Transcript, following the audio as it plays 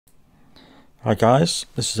Hi guys,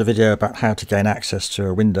 this is a video about how to gain access to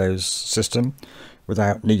a Windows system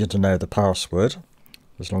without needing to know the password,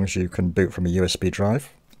 as long as you can boot from a USB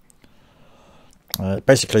drive.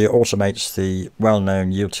 Basically it automates the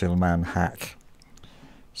well-known UtilMan hack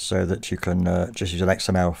so that you can just use an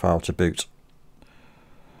XML file to boot.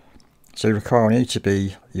 So you require an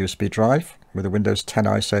E2B USB drive with a Windows 10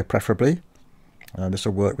 ISO preferably. This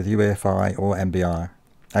will work with UEFI or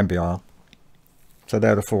MBR. So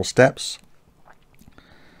there are the 4 steps.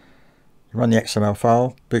 You run the XML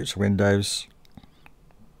file, boot to Windows,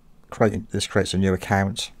 this creates a new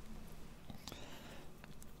account.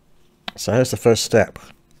 So here's the first step.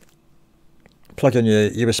 Plug in your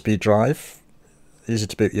USB drive,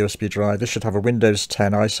 Easy2Boot USB drive. This should have a Windows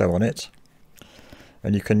 10 ISO on it.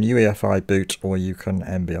 And you can UEFI boot or you can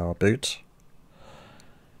MBR boot.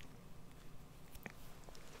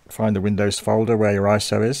 Find the Windows folder where your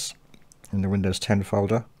ISO is, in the Windows 10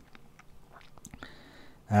 folder.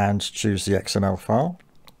 And choose the XML file,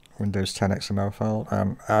 Windows 10 XML file,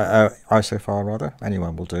 ISO file rather,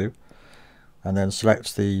 anyone will do. And then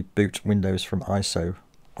select the boot Windows from ISO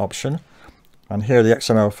option. And here are the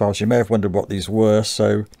XML files. You may have wondered what these were,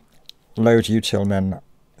 so load UtilMan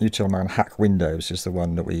hack Windows is the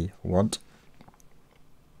one that we want.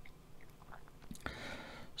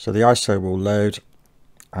 So the ISO will load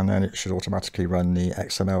and then it should automatically run the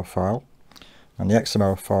XML file. And the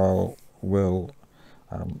XML file will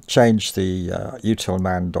change the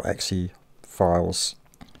UtilMan.exe files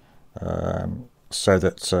so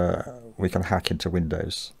that we can hack into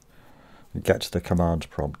Windows and get to the command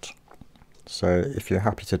prompt. So if you're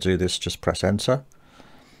happy to do this, just press enter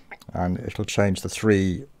and it'll change the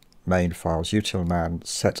 3 main files, UtilMan,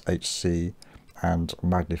 sethc and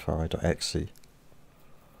magnify.exe.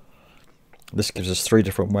 This gives us 3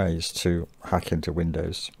 different ways to hack into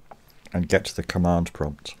Windows and get to the command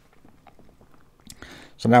prompt.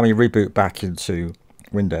 So now we reboot back into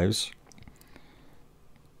Windows.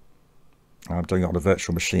 I'm doing it on a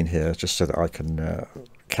virtual machine here just so that I can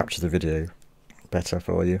capture the video better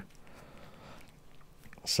for you.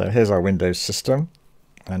 So here's our Windows system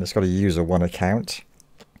and it's got a user 1 account.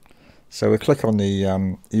 So we'll click on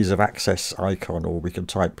the ease of access icon, or we can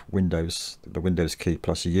type Windows, the Windows key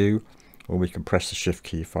plus U, or we can press the Shift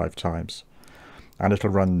key 5 times. And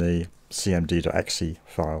it'll run the cmd.exe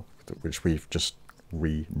file, which we've just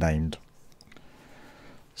renamed.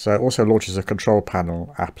 So it also launches a control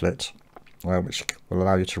panel applet, which will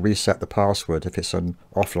allow you to reset the password if it's an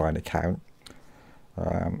offline account,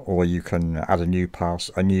 or you can add a new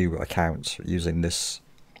account using this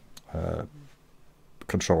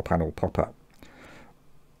control panel pop-up.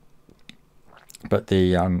 But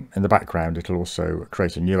in the background it'll also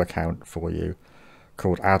create a new account for you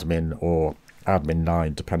called admin or admin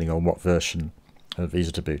 9, depending on what version of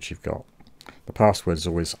Easy2Boot you've got. The password is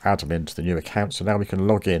always admin to the new account, so now we can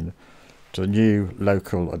log in to the new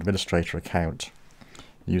local administrator account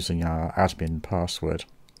using our admin password.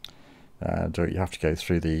 You have to go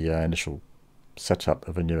through the initial setup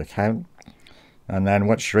of a new account, and then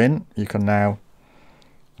once you're in, you can now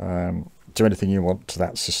do anything you want to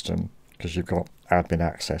that system because you've got admin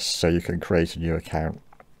access. So you can create a new account,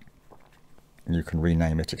 you can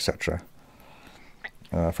rename it, etc.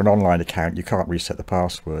 For an online account, you can't reset the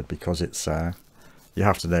password because it's you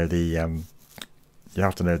have to know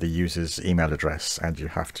the user's email address, and you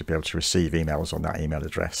have to be able to receive emails on that email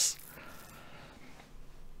address.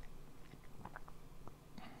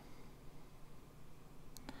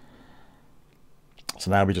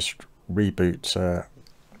 So now we just reboot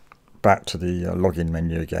back to the login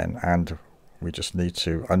menu again, and we just need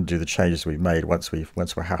to undo the changes we've made once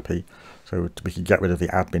we're happy, so we can get rid of the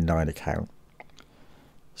admin 9 account.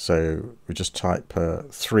 So we just type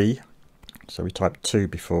 3. So we typed 2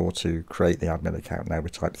 before to create the admin account. Now we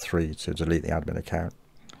type 3 to delete the admin account.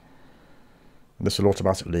 And this will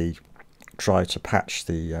automatically try to patch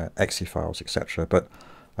the exe files, etc. But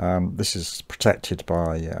this is protected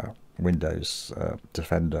by Windows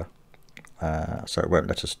Defender, so it won't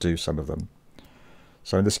let us do some of them.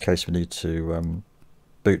 So in this case we need to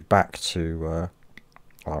boot back to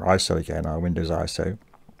our ISO again, our Windows ISO.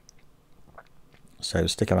 So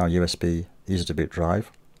stick on our USB Easy2Boot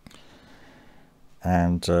drive,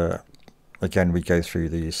 and again we go through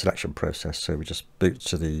the selection process. So we just boot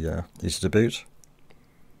to the Easy2Boot,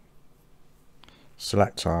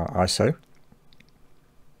 select our ISO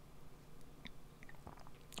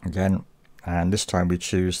again, and this time we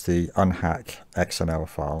choose the unhack XML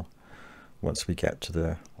file once we get to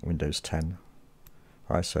the Windows 10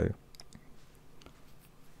 ISO.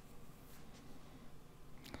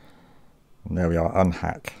 And there we are,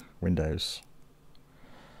 unhack Windows.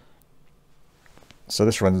 So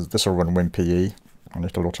this will run WinPE, and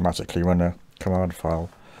it'll automatically run a command file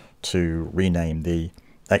to rename the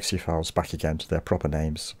exe files back again to their proper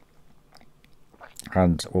names.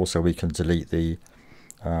 And also we can delete the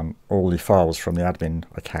all the files from the admin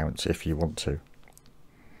account if you want to.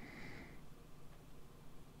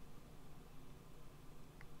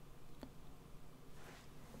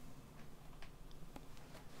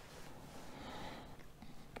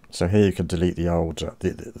 So here you can delete the old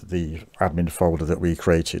the admin folder that we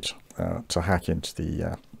created to hack into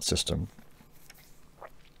the system.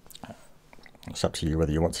 It's up to you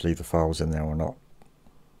whether you want to leave the files in there or not.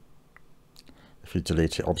 If you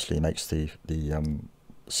delete it, obviously it makes the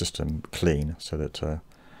system clean, so that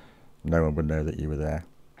no one would know that you were there.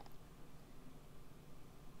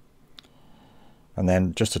 And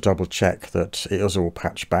then just to double check that it is all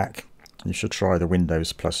patched back, you should try the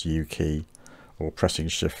Windows plus U key, or pressing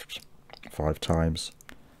Shift 5 times,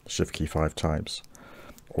 Shift key 5 times,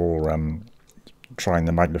 or trying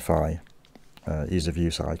the magnify ease of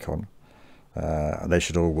use icon. They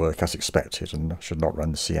should all work as expected and should not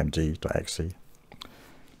run cmd.exe.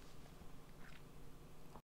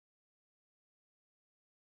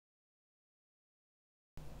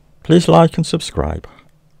 Please like and subscribe.